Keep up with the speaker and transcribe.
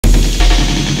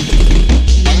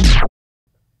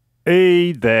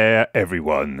Hey there,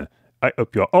 everyone. I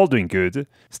hope you're all doing good.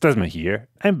 Stasma here.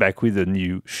 I'm back with a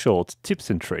new short tips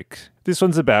and tricks. This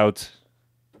one's about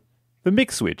the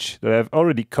Mixwitch that I've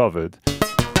already covered.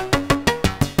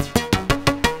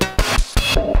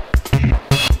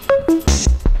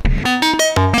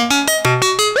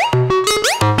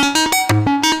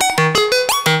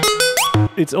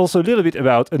 It's also a little bit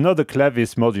about another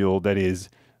Klavis module that is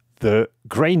the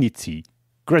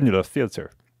Granular filter.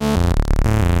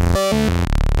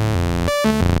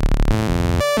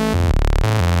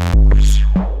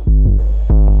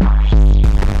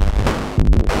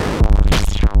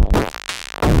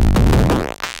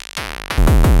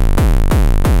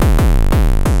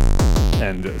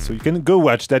 So you can go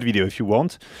watch that video if you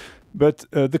want. But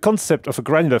the concept of a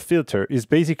granular filter is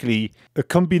basically a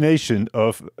combination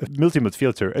of a multimode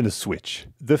filter and a switch.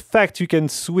 The fact you can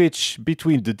switch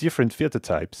between the different filter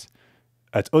types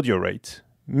at audio rate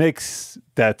makes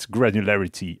that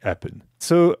granularity happen.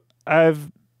 So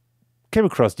I've came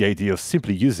across the idea of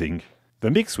simply using the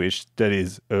Mixwitch, that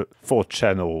is a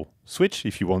 4-channel switch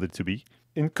if you want it to be,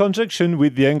 in conjunction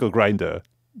with the angle grinder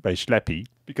by Schlappi,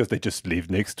 because they just live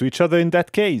next to each other in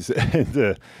that case.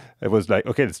 And I was like,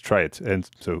 okay, let's try it. And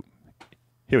so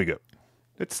here we go.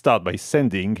 Let's start by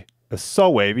sending a saw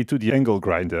wave into the angle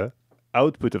grinder,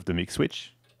 output of the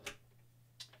Mixwitch,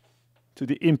 to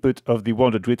the input of the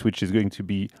 100 width, which is going to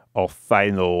be our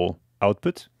final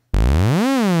output.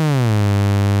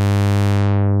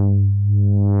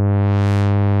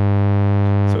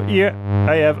 So here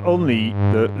I have only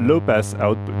the low pass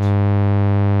output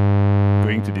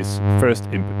going to this first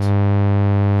input.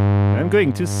 I'm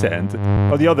going to send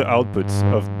all the other outputs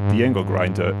of the angle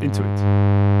grinder into it.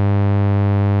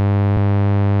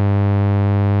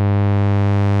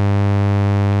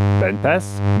 Band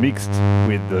pass mixed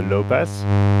with the low pass.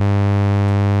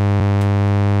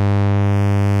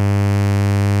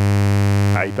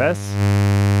 High pass.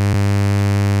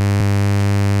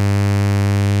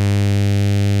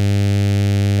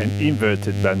 And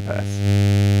inverted band pass.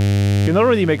 You can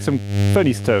already make some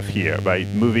funny stuff here by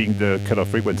moving the cutoff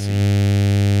frequency.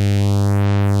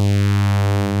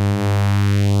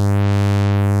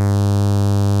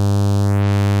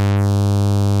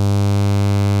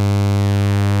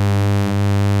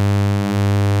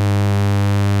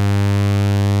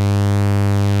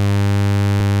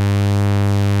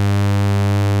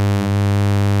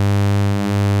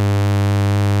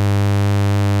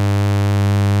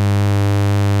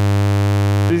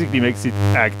 Makes it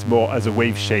act more as a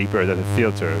wave shaper than a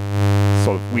filter.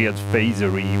 Sort of weird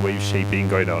phasery wave shaping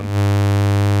going on.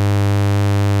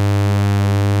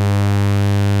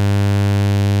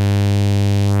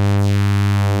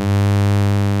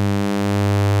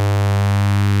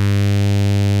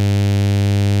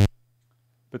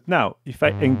 But now, if I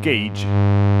engage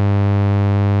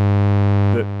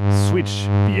the switch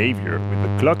behavior with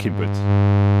the clock input,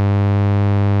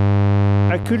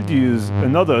 I could use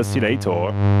another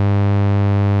oscillator.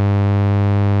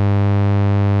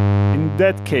 In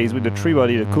that case, with the tree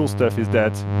body, the cool stuff is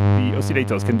that the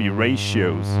oscillators can be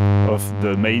ratios of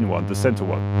the main one, the center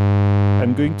one.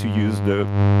 I'm going to use the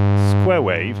square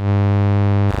wave.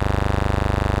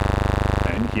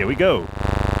 And here we go.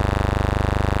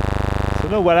 So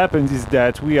now what happens is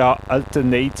that we are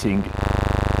alternating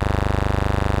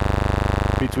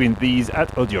between these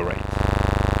at audio rate.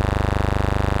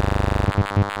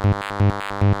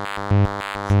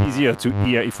 It's easier to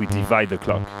hear if we divide the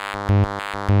clock.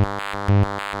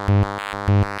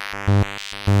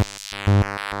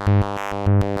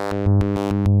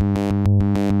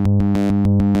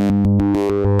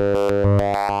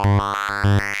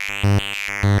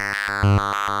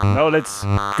 Now let's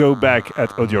go back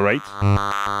at audio rate.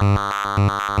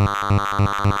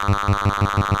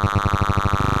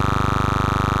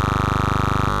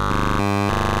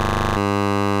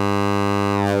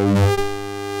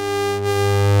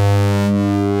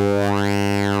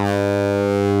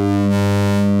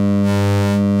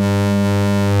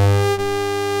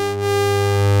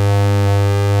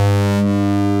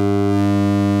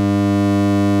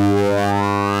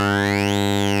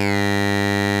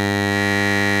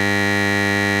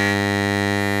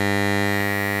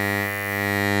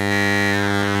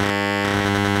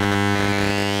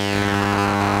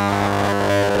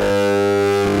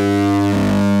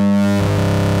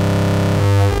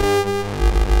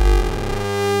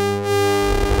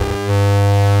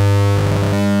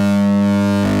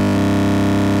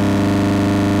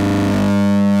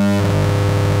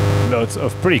 Lots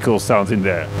of pretty cool sounds in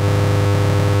there.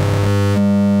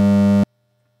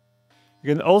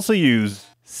 You can also use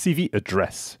CV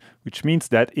address, which means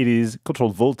that it is control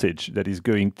voltage that is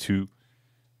going to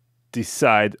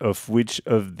decide of which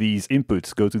of these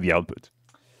inputs go to the output.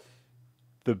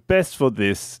 The best for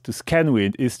this to scan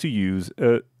wind is to use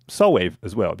a saw wave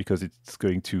as well, because it's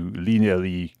going to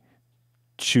linearly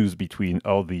choose between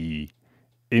all the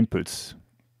inputs.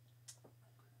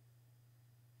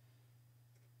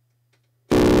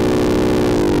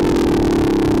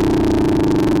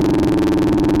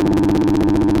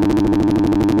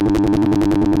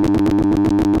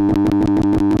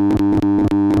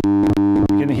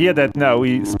 Hear that now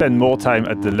we spend more time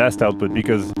at the last output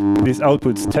because this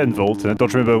output's 10 volts, and I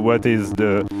don't remember what is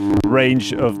the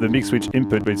range of the Mixwitch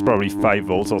input, but it's probably 5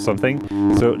 volts or something.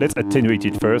 So let's attenuate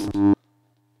it first.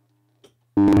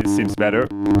 This seems better.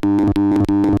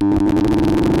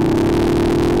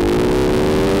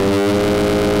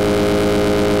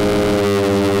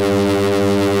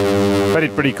 But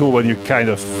it's pretty cool when you kind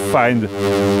of find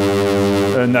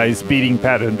a nice beating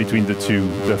pattern between the two,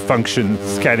 the function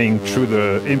scanning through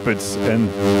the inputs and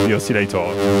the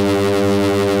oscillator.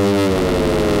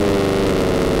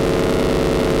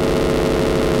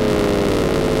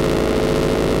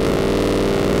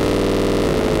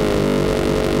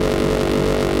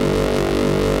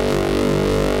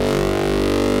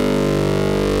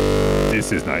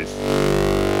 This is nice.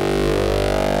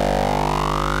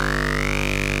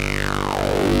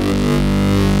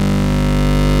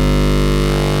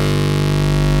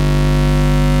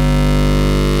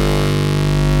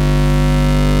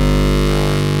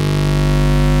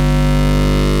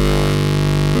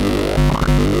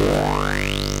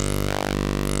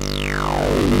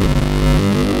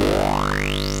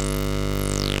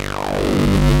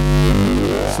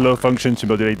 Slow function to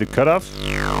modulate the cutoff.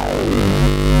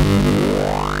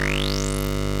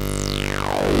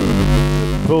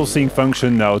 Pulsing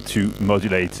function now to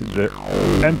modulate the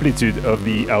amplitude of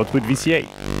the output VCA.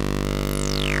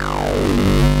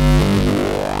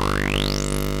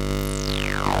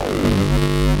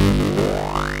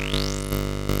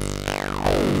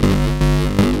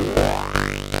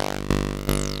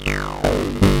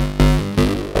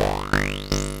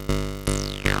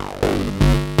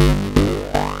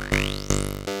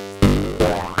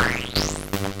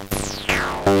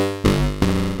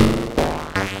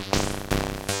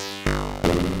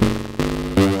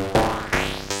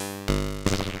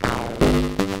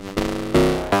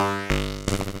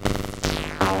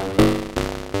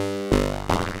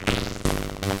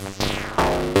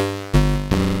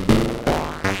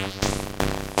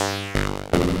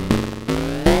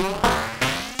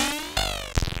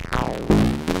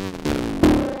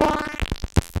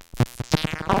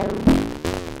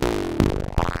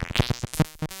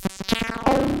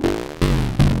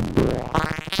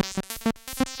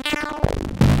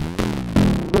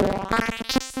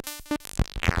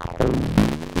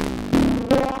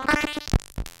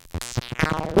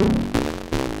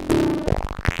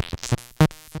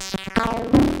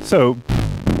 So,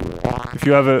 if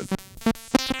you have a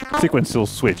sequencial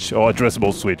switch or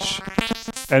addressable switch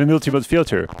and a multi-mode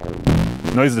filter,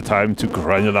 now is the time to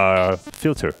granular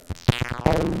filter.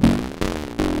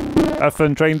 Have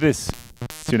fun trying this.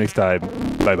 See you next time.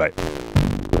 Bye bye.